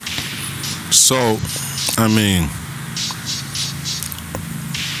So, I mean,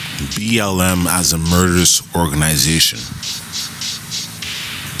 BLM as a murderous organization,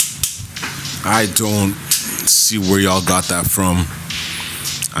 I don't see where y'all got that from.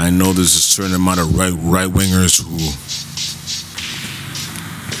 I know there's a certain amount of right-wingers who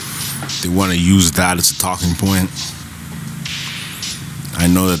they want to use that as a talking point. I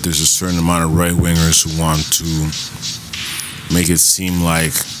know that there's a certain amount of right-wingers who want to make it seem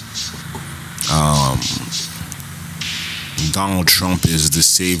like Donald Trump is the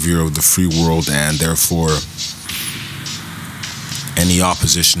savior of the free world, and therefore any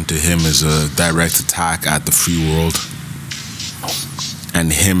opposition to him is a direct attack at the free world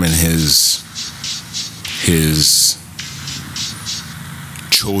and him and his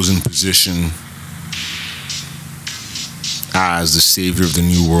chosen position as the savior of the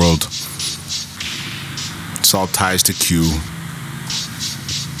new world. It's all ties to Q.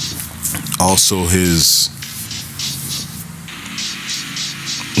 Also his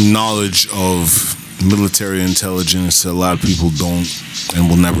knowledge of military intelligence that a lot of people don't and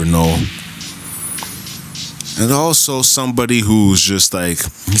will never know. And also somebody who's just like,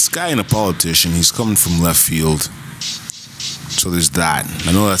 this guy ain't a politician, he's coming from left field. So there's that.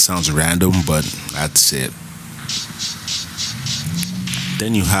 I know that sounds random, but that's it.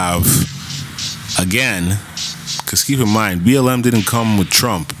 Then you have, again, because keep in mind, BLM didn't come with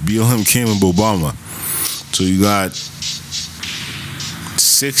Trump. BLM came with Obama. So you got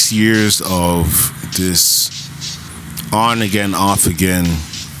 6 years of this on-again, off-again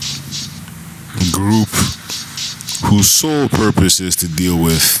group whose sole purpose is to deal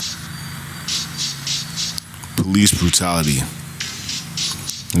with police brutality.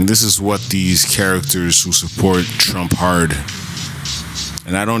 And this is what these characters who support Trump hard,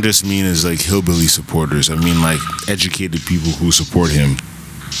 and I don't just mean as like hillbilly supporters, I mean like educated people who support him,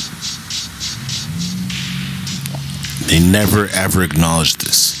 they never ever acknowledge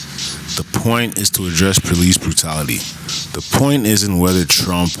this. The point is to address police brutality. The point isn't whether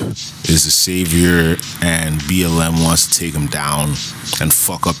Trump is the savior and BLM wants to take him down and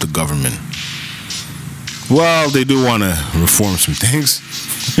fuck up the government. Well, they do want to reform some things,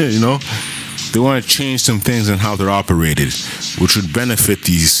 you know? They want to change some things in how they're operated, which would benefit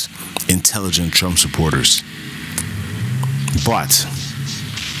these intelligent Trump supporters. But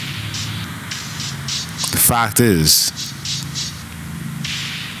the fact is,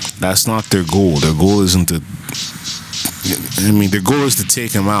 that's not their goal. Their goal isn't to, their goal is to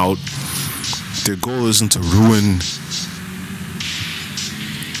take him out. Their goal isn't to ruin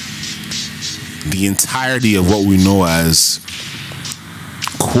the entirety of what we know as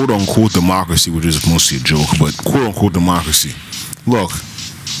quote-unquote democracy, which is mostly a joke, but quote-unquote democracy. Look,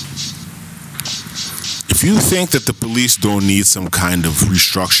 if you think that the police don't need some kind of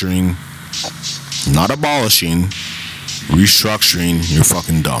restructuring, not abolishing, restructuring, you're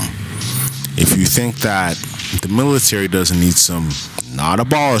fucking dumb. If you think that the military doesn't need some, not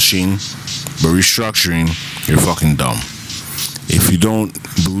abolishing, but restructuring, you're fucking dumb. If you don't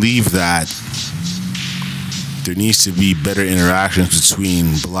believe that there needs to be better interactions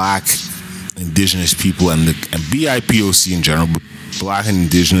between black, indigenous people and BIPOC in general, black and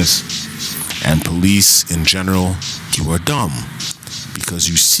indigenous, and police in general, you are dumb. Because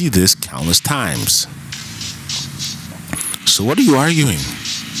you see this countless times. So what are you arguing?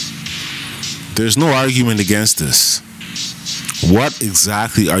 There's no argument against this. What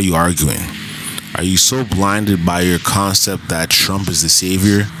exactly are you arguing? Are you so blinded by your concept that Trump is the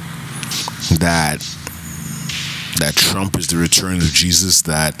savior, that Trump is the return of Jesus,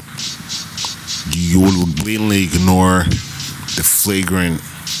 that you will blatantly ignore the flagrant?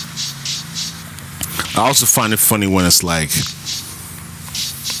 I also find it funny when it's like,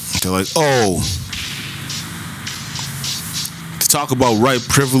 they're like, oh, to talk about white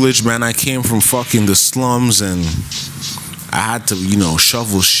privilege, man, I came from fucking the slums and I had to,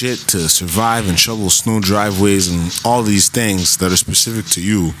 shovel shit to survive and shovel snow driveways and all these things that are specific to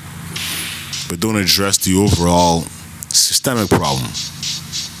you, but don't address the overall systemic problem.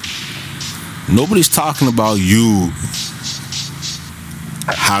 Nobody's talking about you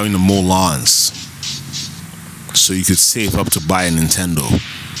having to mow lawns so you could save up to buy a Nintendo.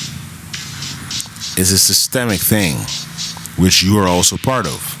 It's a systemic thing, which you are also part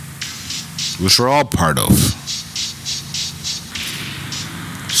of, which we're all part of.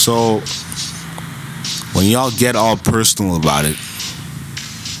 So when y'all get all personal about it,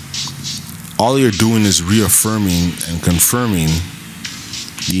 all you're doing is reaffirming and confirming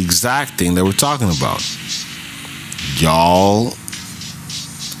the exact thing that we're talking about. Y'all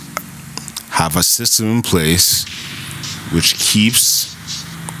have a system in place which keeps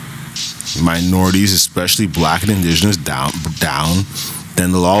minorities, especially black and indigenous, down,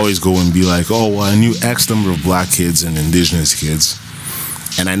 then they'll always go and be like, oh, well, I knew X number of black kids and indigenous kids,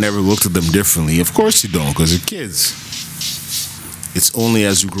 and I never looked at them differently. Of course you don't, because they're kids. It's only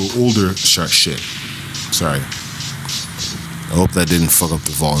as you grow older, shit. Sorry. I hope that didn't fuck up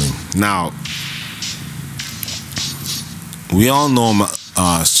the volume. Now, we all know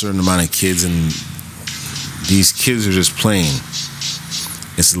a certain amount of kids, and these kids are just playing.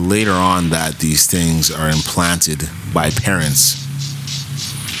 It's later on that these things are implanted by parents.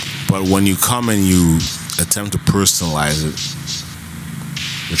 But when you come and you attempt to personalize it,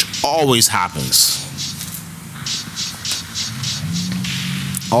 which always happens,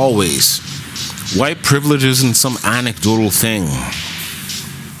 always, white privilege isn't some anecdotal thing.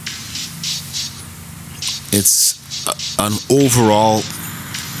 It's an overall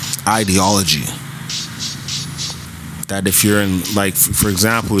ideology. That if you're in, like, for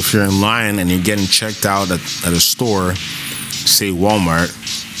example, if you're in line and you're getting checked out at a store, say Walmart,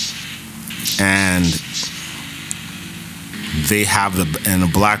 and they have and a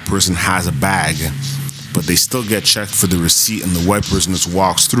black person has a bag, but they still get checked for the receipt, and the white person just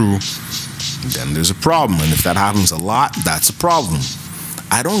walks through, then there's a problem. And if that happens a lot, that's a problem.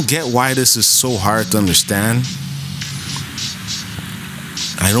 I don't get why this is so hard to understand.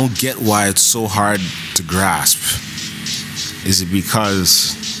 I don't get why it's so hard to grasp. Is it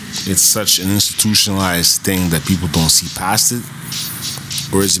because it's such an institutionalized thing that people don't see past it?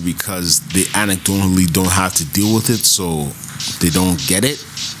 Or is it because they anecdotally don't have to deal with it, so they don't get it?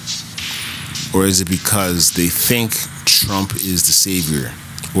 Or is it because they think Trump is the savior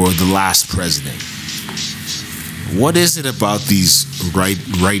or the last president? What is it about these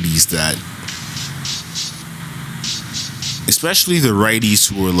righties that, especially the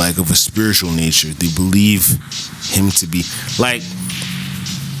righties who are like of a spiritual nature, they believe him to be like,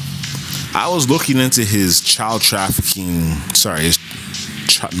 I was looking into his child trafficking,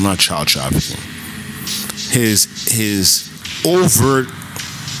 not child trafficking, his overt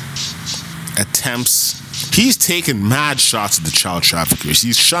attempts. He's taken mad shots at the child traffickers.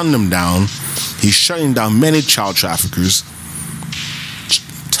 He's shutting them down. He's shutting down many child traffickers.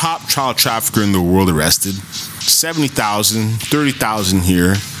 Top child trafficker in the world arrested. 70,000, 30,000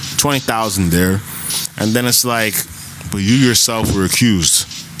 here, 20,000 there. And then it's like, but you yourself were accused.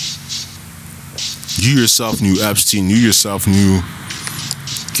 You yourself knew Epstein. You yourself knew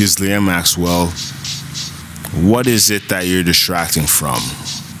Ghislaine Maxwell. What is it that you're distracting from?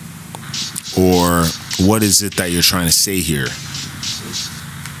 Or what is it that you're trying to say here?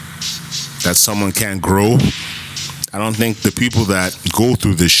 That someone can't grow? I don't think the people that go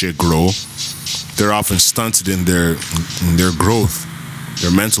through this shit grow. They're often stunted in their growth,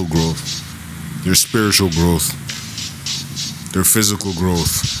 their mental growth, their spiritual growth, their physical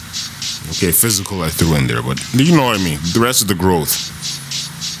growth. Okay, physical I threw in there, but you know what I mean. The rest of the growth.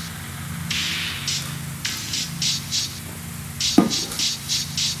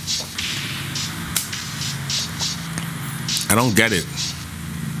 I don't get it.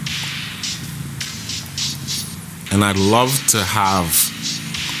 And I'd love to have...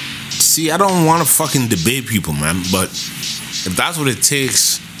 See, I don't want to fucking debate people, man, but if that's what it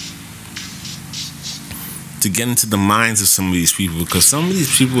takes to get into the minds of some of these people, because some of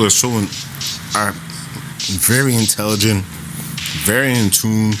these people are very intelligent, very in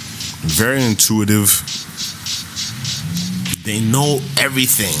tune, very intuitive. They know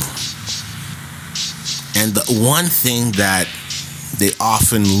everything. And the one thing that they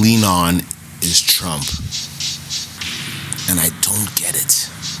often lean on is Trump. And I don't get it.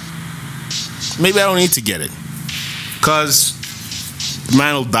 Maybe I don't need to get it. Because the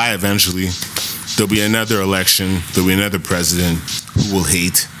man will die eventually. There'll be another election. There'll be another president who will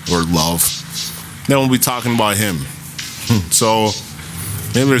hate or love. Then we'll be talking about him. So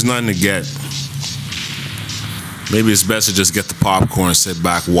maybe there's nothing to get. Maybe it's best to just get the popcorn, sit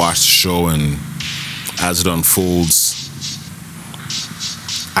back, watch the show, and as it unfolds,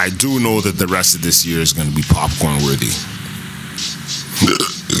 I do know that the rest of this year is going to be popcorn worthy.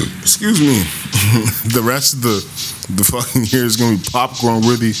 Excuse me. The rest of the fucking year is going to be popcorn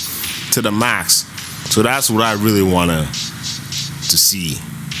worthy to the max. So that's what I really want to see.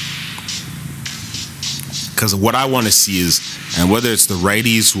 Because what I want to see is, and whether it's the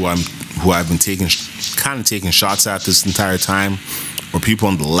righties who I've been taking shots at this entire time, or people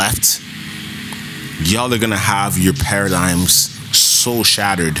on the left, y'all are gonna have your paradigms so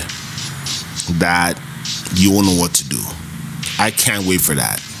shattered that you won't know what to do. I can't wait for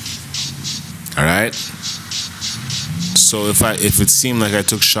that. All right. So if it seemed like I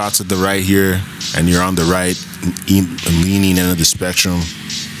took shots at the right here, and you're on the right, leaning end of the spectrum,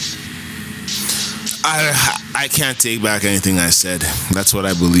 I can't take back anything I said. That's what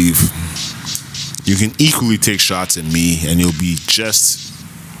I believe. You can equally take shots at me, and you'll be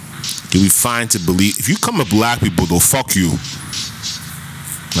fine to believe. If you come at black people, they'll fuck you.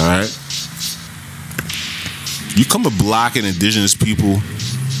 All right. You come at black and indigenous people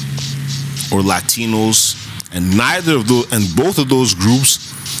or Latinos, and both of those groups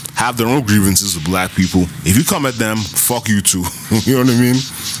have their own grievances with black people. If you come at them, fuck you too. You know what I mean?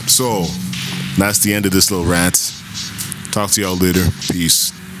 So that's the end of this little rant. Talk to y'all later.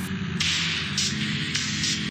 Peace.